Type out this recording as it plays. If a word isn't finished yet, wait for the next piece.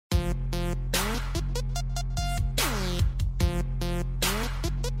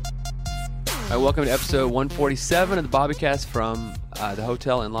All right, welcome to episode 147 of the Bobbycast from the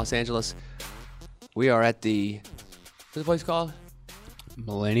hotel in Los Angeles. We are at what's the place called?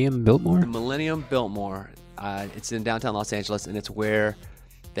 Millennium Biltmore? The Millennium Biltmore. It's in downtown Los Angeles, and it's where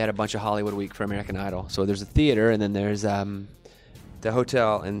they had a bunch of Hollywood Week for American Idol. So there's a theater, and then there's the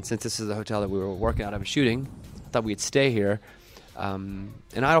hotel. And since this is the hotel that we were working out of shooting, I thought we'd stay here. And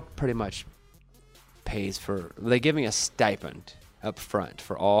Idol pretty much pays for, they give me a stipend up front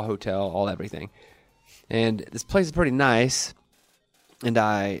for all hotel, all everything. And this place is pretty nice. And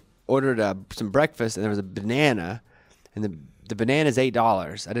I ordered some breakfast, and there was a banana, and the banana is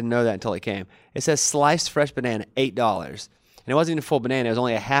 $8. I didn't know that until it came. It says sliced fresh banana, $8. And it wasn't even a full banana. It was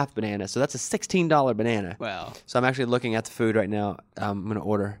only a half banana. So that's a $16 banana. Wow. So I'm actually looking at the food right now. I'm going to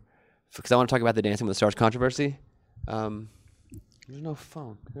order, because I want to talk about the Dancing with the Stars controversy. There's no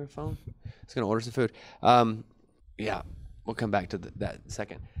phone. Is there a phone? I was going to order some food. Yeah, we'll come back to that in a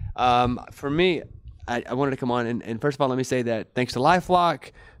second. For me, I wanted to come on, and first of all, let me say that thanks to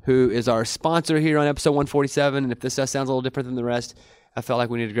LifeLock, who is our sponsor here on episode 147, and if this sounds a little different than the rest, I felt like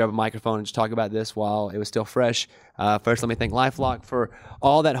we needed to grab a microphone and just talk about this while it was still fresh. First, let me thank LifeLock for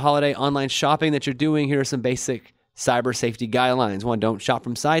all that holiday online shopping that you're doing. Here are some basic cyber safety guidelines. One, don't shop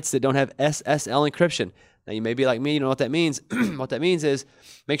from sites that don't have SSL encryption. Now, you may be like me, you know what that means. What that means is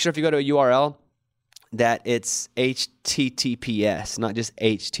make sure if you go to a URL that it's HTTPS, not just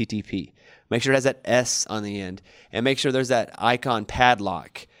HTTP. Make sure it has that S on the end. And make sure there's that icon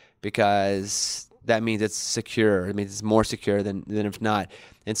padlock, because that means it's secure. It means it's more secure than if not.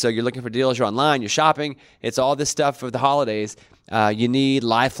 And so you're looking for deals, you're online, you're shopping. It's all this stuff for the holidays. You need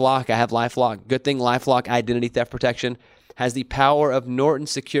LifeLock. I have LifeLock. Good thing LifeLock Identity Theft Protection has the power of Norton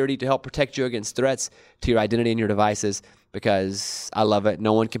Security to help protect you against threats to your identity and your devices, because I love it.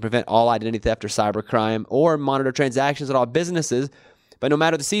 No one can prevent all identity theft or cybercrime or monitor transactions at all businesses. But no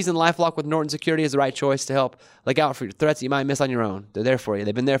matter the season, LifeLock with Norton Security is the right choice to help look out for your threats you might miss on your own. They're there for you.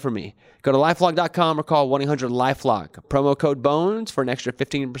 They've been there for me. Go to LifeLock.com or call 1-800-LifeLock. Promo code BONES for an extra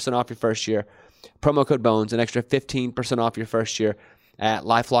 15% off your first year. Promo code BONES, an extra 15% off your first year at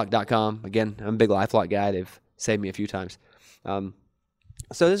LifeLock.com. Again, I'm a big LifeLock guy. They've saved me a few times. So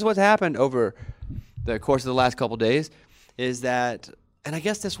this is what's happened over the course of the last couple days is that, and I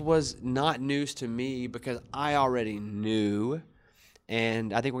guess this was not news to me because I already knew,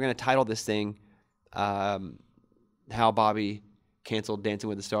 and I think we're going to title this thing How Bobby Canceled Dancing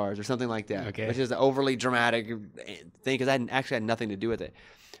with the Stars or something like that, okay. Which is an overly dramatic thing because I actually had nothing to do with it.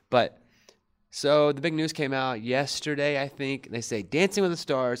 But so the big news came out yesterday, I think. They say Dancing with the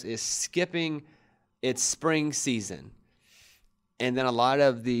Stars is skipping its spring season. And then a lot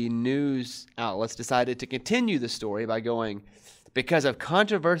of the news outlets decided to continue the story by going, because of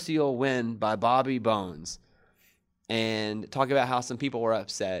controversial win by Bobby Bones, and talk about how some people were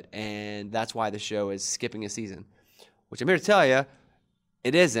upset, and that's why the show is skipping a season, which I'm here to tell you,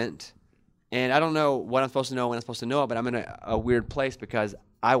 it isn't. And I don't know what I'm supposed to know when I'm supposed to know it, but I'm in a weird place because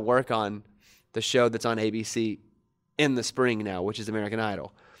I work on the show that's on ABC in the spring now, which is American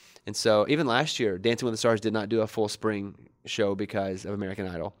Idol. And so even last year, Dancing with the Stars did not do a full spring show because of American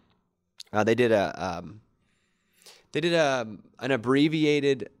Idol. They did an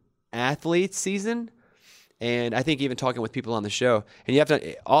abbreviated athletes season, and I think even talking with people on the show. And you have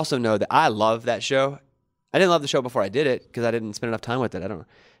to also know that I love that show. I didn't love the show before I did it because I didn't spend enough time with it.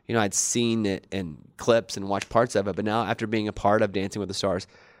 I'd seen it in clips and watched parts of it, but now after being a part of Dancing with the Stars,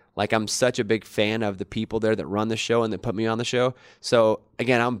 like, I'm such a big fan of the people there that run the show and that put me on the show. So,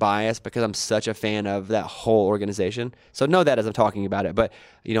 again, I'm biased because I'm such a fan of that whole organization. So know that as I'm talking about it. But,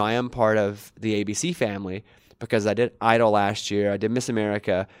 I am part of the ABC family because I did Idol last year. I did Miss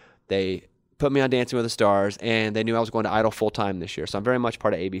America. They put me on Dancing with the Stars, and they knew I was going to Idol full-time this year. So I'm very much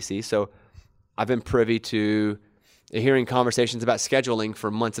part of ABC. So I've been privy to hearing conversations about scheduling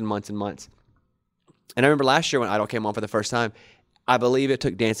for months and months and months. And I remember last year when Idol came on for the first time, I believe it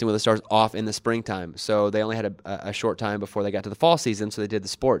took Dancing with the Stars off in the springtime. So they only had a short time before they got to the fall season, so they did the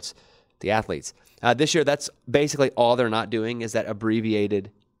sports, the athletes. This year, that's basically all they're not doing is that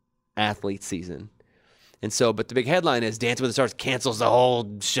abbreviated athlete season. And so, but the big headline is Dancing with the Stars cancels the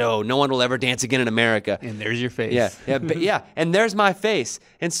whole show. No one will ever dance again in America. And there's your face. Yeah, and there's my face.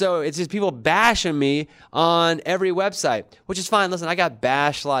 And so it's just people bashing me on every website, which is fine. Listen, I got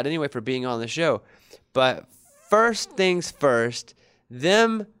bashed a lot anyway for being on the show. But first things first,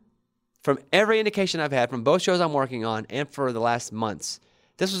 from every indication I've had from both shows I'm working on and for the last months,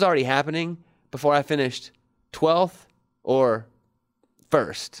 this was already happening before I finished 12th or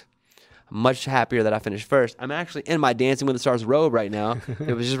first. I'm much happier that I finished first. I'm actually in my Dancing with the Stars robe right now.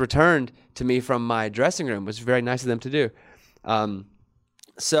 It was just returned to me from my dressing room. It was very nice of them to do.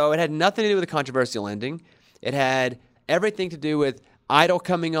 So it had nothing to do with the controversial ending. It had everything to do with Idol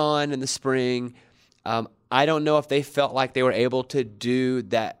coming on in the spring. I don't know if they felt like they were able to do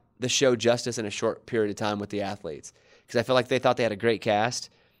the show justice in a short period of time with the athletes, because I feel like they thought they had a great cast.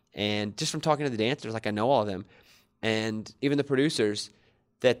 And just from talking to the dancers, like I know all of them, and even the producers,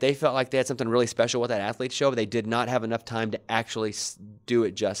 that they felt like they had something really special with that athlete show, but they did not have enough time to actually do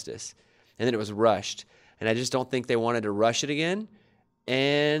it justice. And then it was rushed. And I just don't think they wanted to rush it again.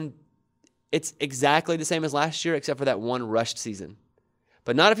 And it's exactly the same as last year, except for that one rushed season.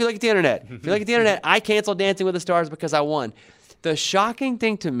 But not if you look at the internet. If you look at the internet, I canceled Dancing with the Stars because I won. The shocking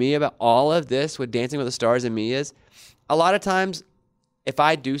thing to me about all of this with Dancing with the Stars and me is, a lot of times, if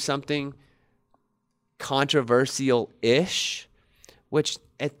I do something controversial-ish, which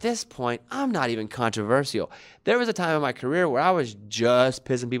at this point, I'm not even controversial. There was a time in my career where I was just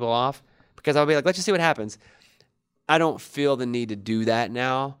pissing people off because I would be like, let's just see what happens. I don't feel the need to do that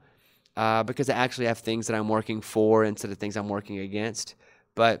now because I actually have things that I'm working for instead of things I'm working against.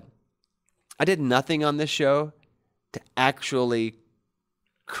 But I did nothing on this show to actually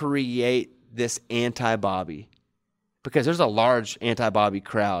create this anti-Bobby, because there's a large anti-Bobby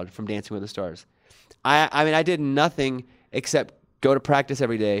crowd from Dancing with the Stars. I mean, I did nothing except go to practice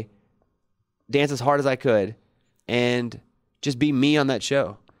every day, dance as hard as I could, and just be me on that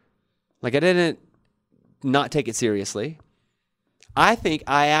show. Like, I didn't not take it seriously. I think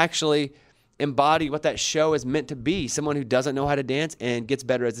I actually embody what that show is meant to be, someone who doesn't know how to dance and gets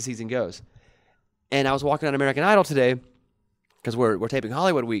better as the season goes. And I was walking on American Idol today because we're taping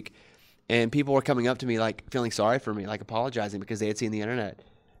Hollywood Week, and people were coming up to me, like, feeling sorry for me, like apologizing because they had seen the internet.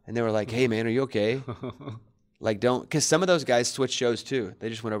 And they were like, hey, man, are you okay? Like, don't, because some of those guys switched shows too. They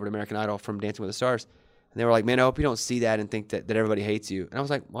just went over to American Idol from Dancing with the Stars. And they were like, man, I hope you don't see that and think that everybody hates you. And I was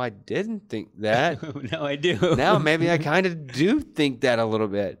like, well, I didn't think that. Now I do. Now maybe I kind of do think that a little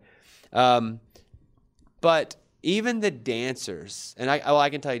bit. But even the dancers, and I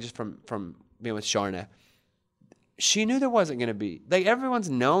can tell you just from being with Sharna, she knew there wasn't going to be, like, everyone's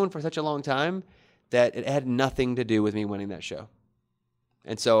known for such a long time that it had nothing to do with me winning that show.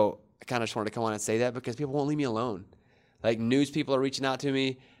 And so I kind of just wanted to come on and say that because people won't leave me alone. Like, news people are reaching out to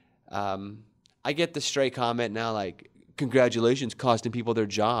me. I get the stray comment now, like, congratulations, costing people their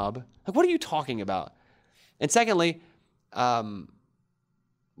job. Like, what are you talking about? And secondly,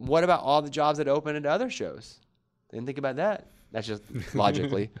 what about all the jobs that open at other shows? Didn't think about that. That's just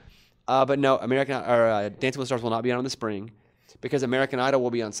logically. But no, Dancing with the Stars will not be on in the spring because American Idol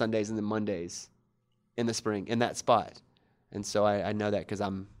will be on Sundays and then Mondays in the spring in that spot. And so I know that because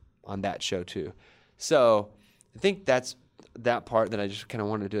I'm on that show too. So I think that's that part that I just kind of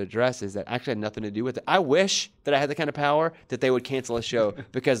wanted to address, is that actually had nothing to do with it. I wish that I had the kind of power that they would cancel a show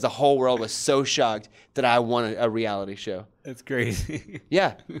because the whole world was so shocked that I won a reality show. That's crazy.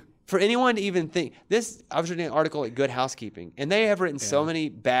 Yeah. For anyone to even think this, I was reading an article at Good Housekeeping, and they have written so many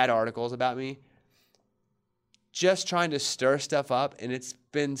bad articles about me, just trying to stir stuff up, and it's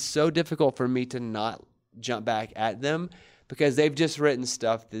been so difficult for me to not jump back at them because they've just written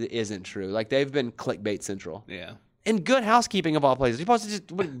stuff that isn't true. Like, they've been clickbait central. Yeah. In Good Housekeeping, of all places, you're supposed to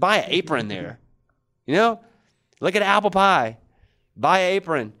just buy an apron there. You know? Look at apple pie. Buy an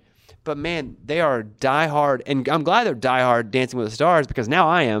apron. But, man, they are diehard. And I'm glad they're diehard Dancing with the Stars because now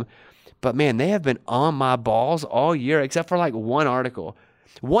I am. But, man, they have been on my balls all year except for, like, one article.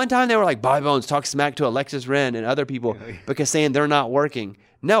 One time they were like, Bobby Bones talk smack to Alexis Wren and other people because saying they're not working.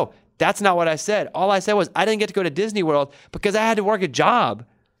 No, that's not what I said. All I said was I didn't get to go to Disney World because I had to work a job.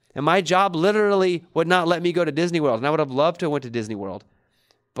 And my job literally would not let me go to Disney World. And I would have loved to have went to Disney World.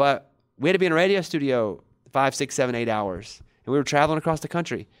 But we had to be in a radio studio 5, 6, 7, 8 hours. And we were traveling across the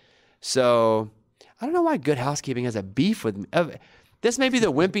country. So I don't know why Good Housekeeping has a beef with me. This may be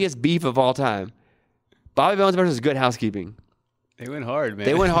the wimpiest beef of all time. Bobby Bones versus Good Housekeeping. They went hard, man.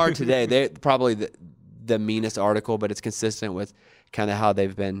 They went hard today. They probably the meanest article, but it's consistent with kind of how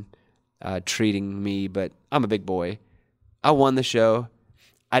they've been treating me. But I'm a big boy. I won the show.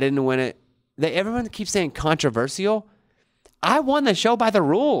 I didn't win it. Everyone keeps saying controversial. I won the show by the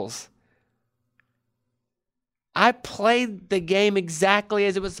rules. I played the game exactly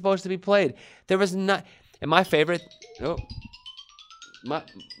as it was supposed to be played. There was not. And my favorite.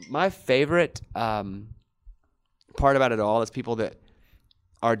 My favorite part about it all is people that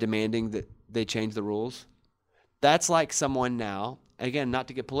are demanding that they change the rules. That's like someone now. Again, not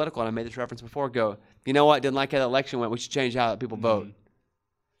to get political, and I made this reference before. Go. You know what? Didn't like how the election went. We should change how people vote.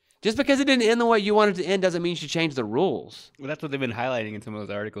 Just because it didn't end the way you wanted it to end doesn't mean you should change the rules. Well, that's what they've been highlighting in some of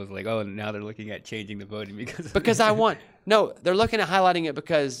those articles. Like, oh, now they're looking at changing the voting because I want. No, they're looking at highlighting it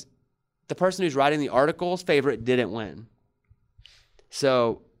because the person who's writing the article's favorite didn't win.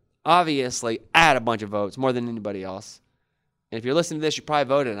 So obviously, I had a bunch of votes, more than anybody else. And if you're listening to this, you probably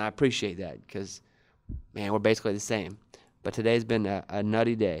voted, and I appreciate that because, man, we're basically the same. But today's been a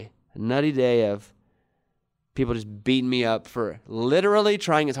nutty day. A nutty day of people just beating me up for literally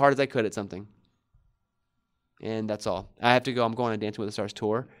trying as hard as I could at something. And that's all. I have to go. I'm going on Dancing with the Stars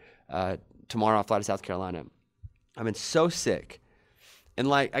tour. Tomorrow I'll fly to South Carolina. I've been so sick. And,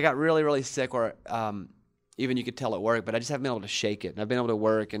 like, I got really, really sick where even you could tell at work, but I just haven't been able to shake it. And I've been able to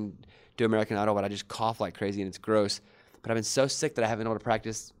work and do American Idol, but I just cough like crazy, and it's gross. But I've been so sick that I haven't been able to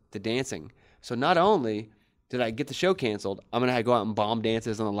practice the dancing. So not only did I get the show canceled, I'm going to go out and bomb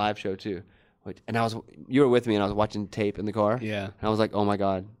dances on the live show too. And you were with me, and I was watching tape in the car. Yeah. And I was like, oh my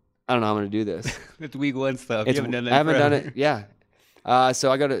God, I don't know how I'm going to do this. It's week one stuff. You haven't done that I haven't done forever. it. Yeah.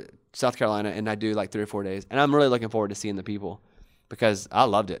 So I go to South Carolina, and I do like 3 or 4 days. And I'm really looking forward to seeing the people because I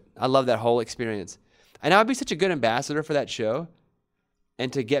loved it. I love that whole experience. And I would be such a good ambassador for that show.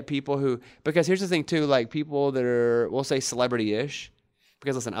 And to get people who, because here's the thing too, like people that are, we'll say celebrity-ish,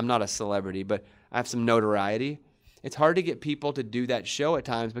 because listen, I'm not a celebrity, but I have some notoriety. It's hard to get people to do that show at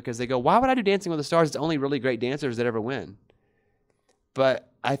times because they go, why would I do Dancing with the Stars? It's only really great dancers that ever win.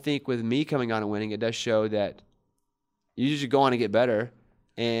 But I think with me coming on and winning, it does show that you should go on and get better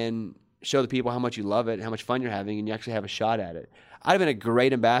and show the people how much you love it, how much fun you're having, and you actually have a shot at it. I'd have been a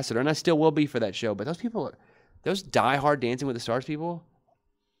great ambassador, and I still will be for that show. But those people, those diehard Dancing with the Stars people,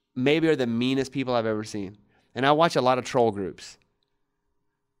 maybe are the meanest people I've ever seen. And I watch a lot of troll groups.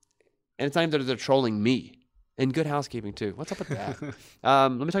 And it's not even that they're trolling me. And Good Housekeeping, too. What's up with that?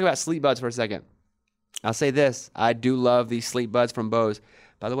 Let me talk about Sleep Buds for a second. I'll say this. I do love these Sleep Buds from Bose.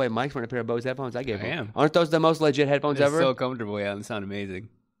 By the way, Mike's wearing a pair of Bose headphones I gave him. am. Aren't those the most legit headphones They're ever? so comfortable. Yeah, they sound amazing.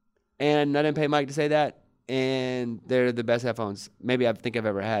 And I didn't pay Mike to say that. And they're the best headphones maybe I think I've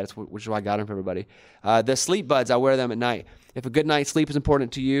ever had, which is why I got them for everybody. The Sleep Buds, I wear them at night. If a good night's sleep is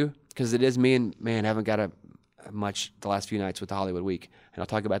important to you, because it is me, and man, I haven't got much the last few nights with the Hollywood Week, and I'll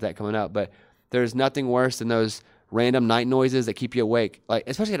talk about that coming up. But there's nothing worse than those random night noises that keep you awake. Like,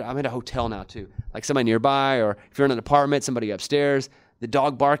 especially I'm at a hotel now too. Like somebody nearby, or if you're in an apartment, somebody upstairs, the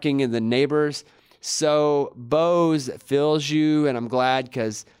dog barking and the neighbors. So Bose fills you, and I'm glad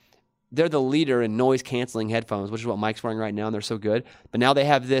because they're the leader in noise-canceling headphones, which is what Mike's wearing right now, and they're so good. But now they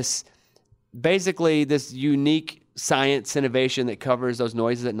have this, basically this unique science innovation that covers those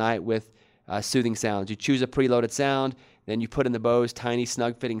noises at night with soothing sounds. You choose a preloaded sound, then you put in the Bose tiny,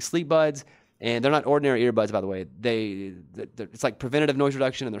 snug-fitting sleep buds, and they're not ordinary earbuds, by the way. It's like preventative noise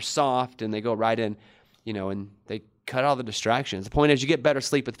reduction, and they're soft, and they go right in, and they cut all the distractions. The point is you get better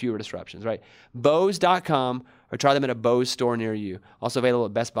sleep with fewer disruptions, right? Bose.com, or try them at a Bose store near you. Also available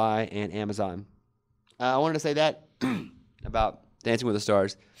at Best Buy and Amazon. I wanted to say that about Dancing with the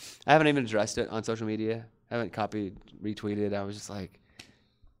Stars. I haven't even addressed it on social media. I haven't copied, retweeted. I was just like,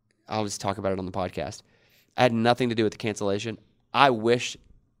 I'll just talk about it on the podcast. I had nothing to do with the cancellation. I wish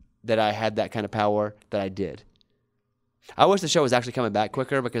that I had that kind of power that I did. I wish the show was actually coming back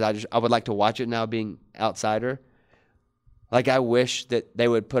quicker because I would like to watch it now being outsider. Like, I wish that they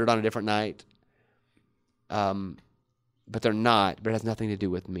would put it on a different night. But they're not. But it has nothing to do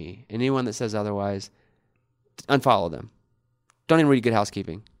with me. Anyone that says otherwise, unfollow them. Don't even read Good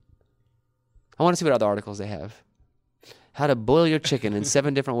Housekeeping. I want to see what other articles they have. How to boil your chicken in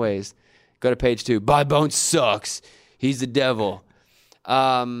 7 different ways. Go to page 2. Bob Bones sucks. He's the devil.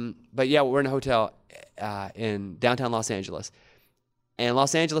 But yeah, we're in a hotel in downtown Los Angeles. And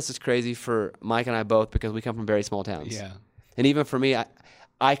Los Angeles is crazy for Mike and I both because we come from very small towns. Yeah. And even for me,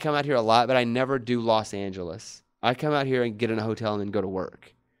 I come out here a lot, but I never do Los Angeles. I come out here and get in a hotel and then go to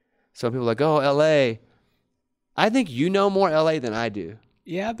work. So people are like, oh, L.A. I think you know more L.A. than I do.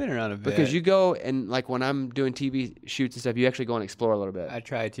 Yeah, I've been around a bit. Because you go and, like, when I'm doing TV shoots and stuff, you actually go and explore a little bit. I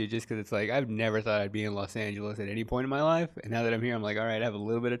try to just because it's like I've never thought I'd be in Los Angeles at any point in my life. And now that I'm here, I'm like, all right, I have a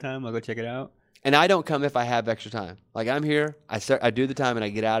little bit of time. I'll go check it out. And I don't come if I have extra time. Like, I'm here, I do the time, and I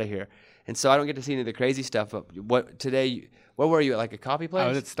get out of here. And so I don't get to see any of the crazy stuff. Where were you at, like a coffee place? I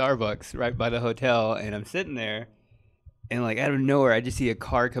was at Starbucks right by the hotel, and I'm sitting there, and like out of nowhere, I just see a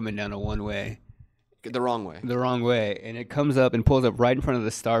car coming down a one-way. The wrong way. The wrong way. And it comes up and pulls up right in front of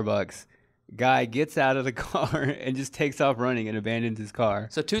the Starbucks. Guy gets out of the car and just takes off running and abandons his car.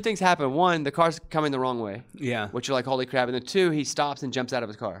 So 2 things happen. 1, the car's coming the wrong way. Yeah. Which you're like, holy crap. And then 2, he stops and jumps out of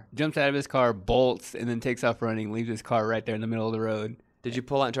his car. Jumps out of his car, bolts, and then takes off running, leaves his car right there in the middle of the road. Did you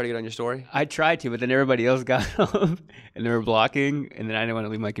pull out and try to get on your story? I tried to, but then everybody else got up and they were blocking, and then I didn't want to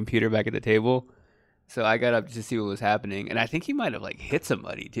leave my computer back at the table. So I got up to see what was happening. And I think he might have like hit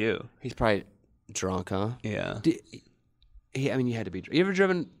somebody too. He's probably drunk, huh? Yeah. You had to be drunk. You ever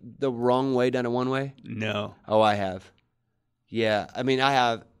driven the wrong way down a one-way? No. Oh, I have. Yeah, I mean, I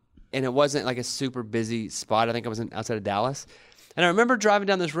have, and it wasn't like a super busy spot. I think I was outside of Dallas. And I remember driving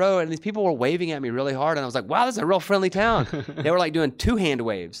down this road, and these people were waving at me really hard, and I was like, wow, this is a real friendly town. They were like doing 2-hand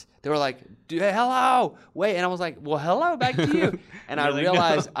waves. They were like, hello, wait. And I was like, well, hello, back to you. And I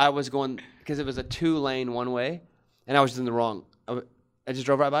realized I was going, because it was a 2-lane one-way, and I was in the wrong, I just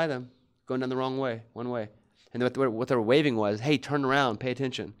drove right by them, going down the wrong way, one way. And what they were waving was, hey, turn around, pay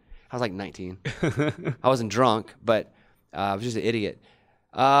attention. I was like 19. I wasn't drunk, but I was just an idiot.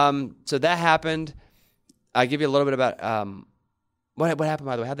 So that happened. I give you a little bit about what happened,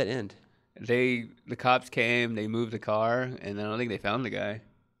 by the way. How'd that end? The cops came, they moved the car, and I don't think they found the guy.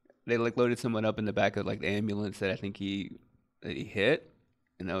 They like loaded someone up in the back of like the ambulance that I think he hit,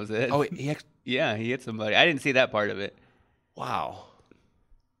 and that was it. Oh, yeah, he hit somebody. I didn't see that part of it. Wow.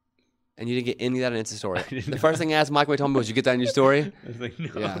 And you didn't get any of that in Insta story. The first thing I asked Mike when he told me was, "You get that in your story?" I was like,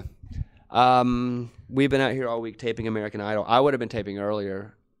 no. Yeah. We've been out here all week taping American Idol. I would have been taping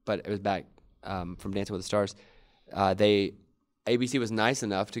earlier, but it was back from Dancing with the Stars. ABC was nice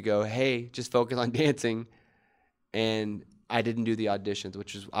enough to go, hey, just focus on dancing. And I didn't do the auditions,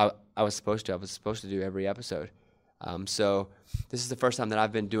 which is I was supposed to. I was supposed to do every episode. So this is the first time that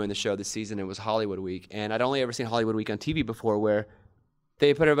I've been doing the show this season. It was Hollywood Week. And I'd only ever seen Hollywood Week on TV before, where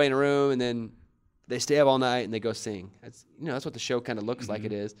they put everybody in a room and then they stay up all night and they go sing. That's what the show kind of looks like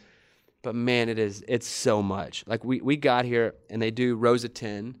it is. But man, it's so much. Like we got here and they do rows of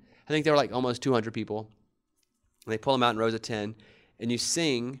 10. I think there were like almost 200 people. And they pull them out in rows of 10 and you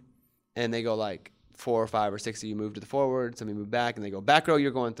sing and they go like 4 or 5 or 6 of you move to the forward, some of you move back, and they go back row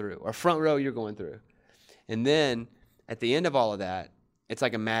you're going through or front row you're going through. And then at the end of all of that, it's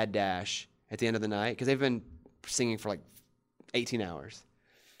like a mad dash at the end of the night because they've been singing for like 18 hours.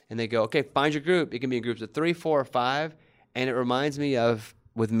 And they go, okay, find your group. It can be in groups of 3, 4, or 5. And it reminds me of,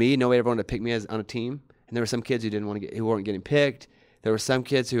 with me, nobody ever wanted to pick me on a team. And there were some kids who weren't getting picked. There were some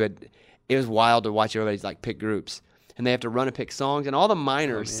kids who it was wild to watch everybody like pick groups. And they have to run and pick songs. And all the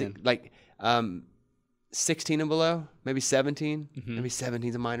minors, 16 and below, maybe 17. Maybe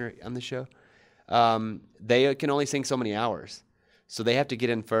 17's a minor on the show. They can only sing so many hours. So they have to get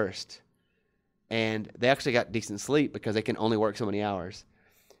in first. And they actually got decent sleep because they can only work so many hours.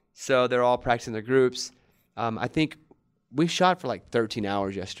 So they're all practicing their groups. I think we shot for like 13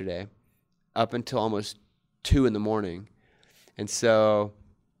 hours yesterday, up until almost 2 in the morning. And so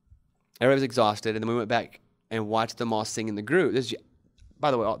everybody was exhausted. And then we went back and watched them all sing in the group.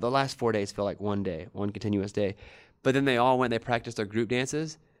 By the way, the last 4 days feel like one day, one continuous day. But then they practiced their group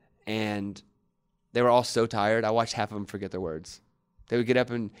dances. And they were all so tired. I watched half of them forget their words. They would get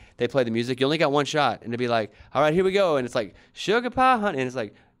up and they play the music. You only got one shot. And they'd be like, all right, here we go. And it's like, sugar pie, honey. And it's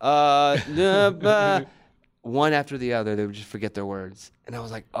like, one after the other, they would just forget their words. And I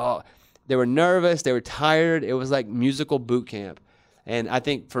was like, oh, they were nervous. They were tired. It was like musical boot camp. And I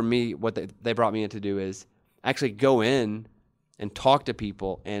think for me, what they brought me in to do is actually go in and talk to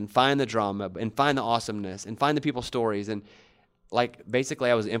people and find the drama and find the awesomeness and find the people's stories. And like basically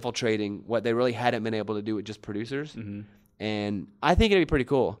I was infiltrating what they really hadn't been able to do with just producers. Mm-hmm. And I think it'd be pretty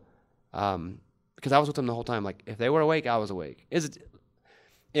cool because I was with them the whole time. Like if they were awake, I was awake.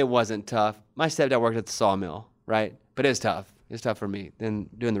 It wasn't tough. My stepdad worked at the sawmill, right? But it was tough. It was tough for me. Then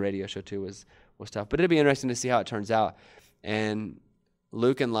doing the radio show too was tough. But it'd be interesting to see how it turns out. And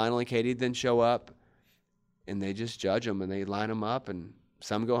Luke and Lionel and Katie then show up, and they just judge them, and they line them up, and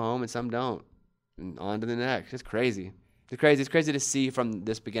some go home and some don't. And on to the next. It's crazy. It's crazy to see from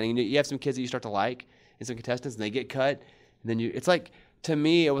this beginning. You have some kids that you start to like and some contestants, and they get cut. And then it's like, to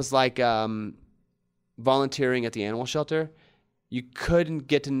me, it was like volunteering at the animal shelter. You couldn't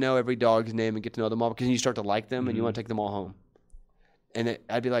get to know every dog's name and get to know them all because you start to like them and you want to take them all home. And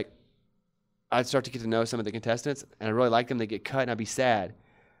I'd be like, I'd start to get to know some of the contestants and I really like them. They get cut and I'd be sad.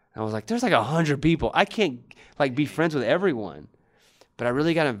 And I was like, there's like 100 people. I can't like be friends with everyone. But I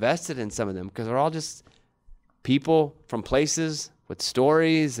really got invested in some of them because they're all just people from places with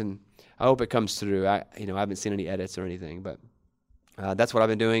stories. And I hope it comes through. I haven't seen any edits or anything, but that's what I've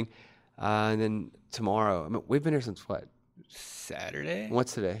been doing. And then tomorrow, we've been here since what? Saturday.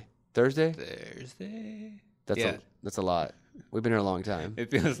 What's today? Thursday. That's a lot. We've been here a long time. It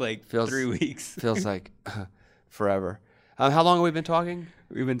feels like 3 weeks. Feels like forever. How long have we been talking?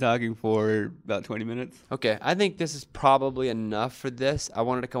 We've been talking for about 20 minutes. Okay. I think this is probably enough for this. I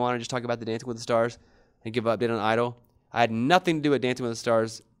wanted to come on and just talk about the Dancing with the Stars and give an update on Idol. I had nothing to do with Dancing with the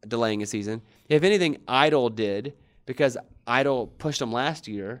Stars delaying a season. If anything, Idol did, because Idol pushed them last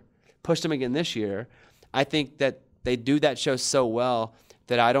year, pushed them again this year. I think that they do that show so well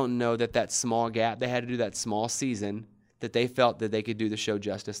that I don't know that small gap, they had to do that small season, that they felt that they could do the show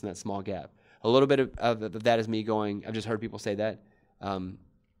justice in that small gap. A little bit of that is me going, I've just heard people say that.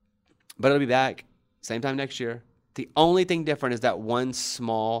 But it'll be back same time next year. The only thing different is that one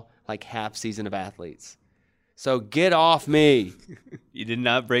small, like, half season of athletes. So get off me. You did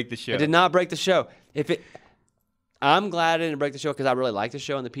not break the show. I did not break the show. I'm glad I didn't break the show because I really like the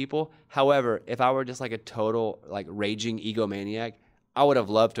show and the people. However, if I were just like a total, like, raging egomaniac, I would have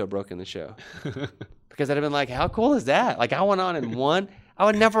loved to have broken the show. Because I'd have been like, how cool is that? Like, I went on and won. I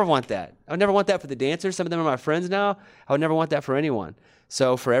would never want that. I would never want that for the dancers. Some of them are my friends now. I would never want that for anyone.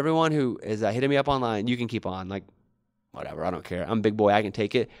 So for everyone who is hitting me up online, you can keep on. Like, whatever. I don't care. I'm a big boy. I can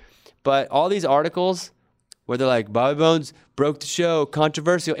take it. But all these articles where they're like, Bobby Bones broke the show,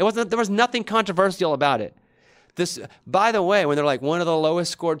 controversial. There was nothing controversial about it. This, by the way, when they're like one of the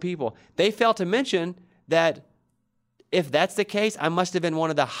lowest scored people, they failed to mention that if that's the case, I must have been one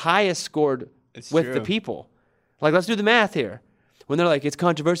of the highest scored with the people. Like, let's do the math here. When they're like, it's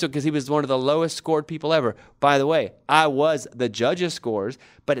controversial because he was one of the lowest scored people ever. By the way, I was the judges' scores,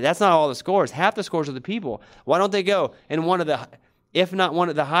 but that's not all the scores. Half the scores are the people. Why don't they go and one of the, if not one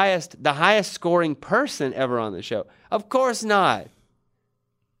of the highest scoring person ever on the show? Of course not.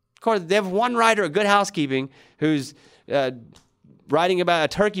 Of course, they have one writer of Good Housekeeping who's writing about a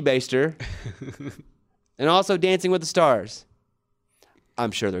turkey baster and also Dancing with the Stars.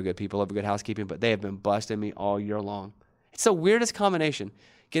 I'm sure they're good people over Good Housekeeping, but they have been busting me all year long. It's the weirdest combination,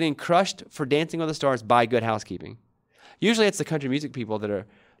 getting crushed for Dancing with the Stars by Good Housekeeping. Usually it's the country music people that are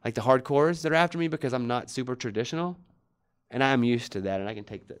like the hardcores that are after me because I'm not super traditional, and I'm used to that, and I can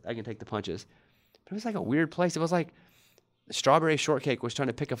take the punches. But it was like a weird place. It was like Strawberry Shortcake was trying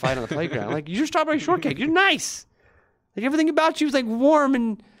to pick a fight on the playground. Like, you're Strawberry Shortcake. You're nice. Like, everything about you was like warm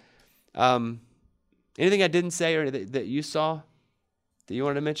and anything I didn't say or that you saw that you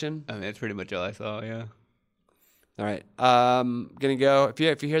wanted to mention? I mean, that's pretty much all I saw, yeah. All right. Gonna go.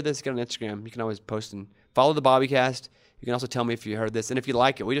 If you hear this, get on Instagram. You can always post and follow the Bobbycast. You can also tell me if you heard this. And if you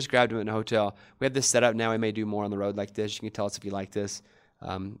like it, we just grabbed him in a hotel. We have this set up now. We may do more on the road like this. You can tell us if you like this.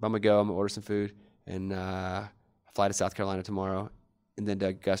 I'm going to go. I'm going to order some food and fly to South Carolina tomorrow, and then to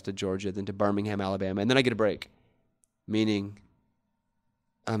Augusta, Georgia, then to Birmingham, Alabama. And then I get a break, meaning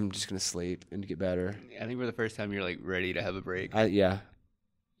I'm just going to sleep and get better. I think for the first time you're, like, ready to have a break. Yeah.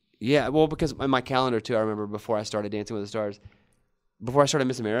 Yeah, well, because in my calendar, too, I remember before I started Dancing with the Stars, before I started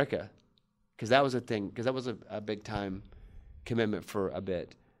Miss America, because that was a thing, because that was a big-time commitment for a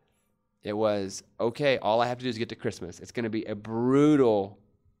bit. It was, okay, all I have to do is get to Christmas. It's going to be a brutal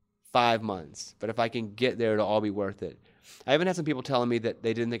 5 months, but if I can get there, it'll all be worth it. I even had some people telling me that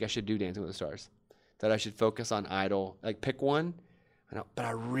they didn't think I should do Dancing with the Stars, that I should focus on Idol, like pick one, but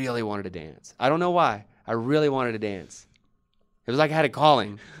I really wanted to dance. I don't know why. I really wanted to dance. It was like I had a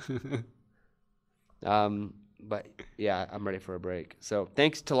calling. But yeah, I'm ready for a break. So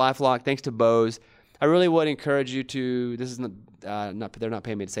thanks to LifeLock, thanks to Bose. I really would encourage you to. This is not they're not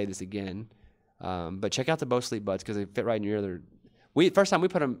paying me to say this again. But check out the Bose Sleep Buds because they fit right in your ear. First time we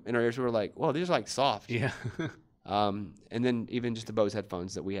put them in our ears, we were like, "Whoa, these are like soft." Yeah. And then even just the Bose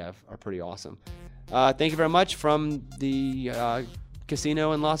headphones that we have are pretty awesome. Thank you very much from the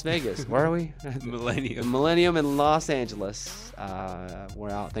casino in Las Vegas. Where are we? Millennium in Los Angeles. We're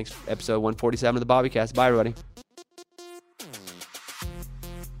out. Thanks for episode 147 of the Bobbycast. Bye, everybody.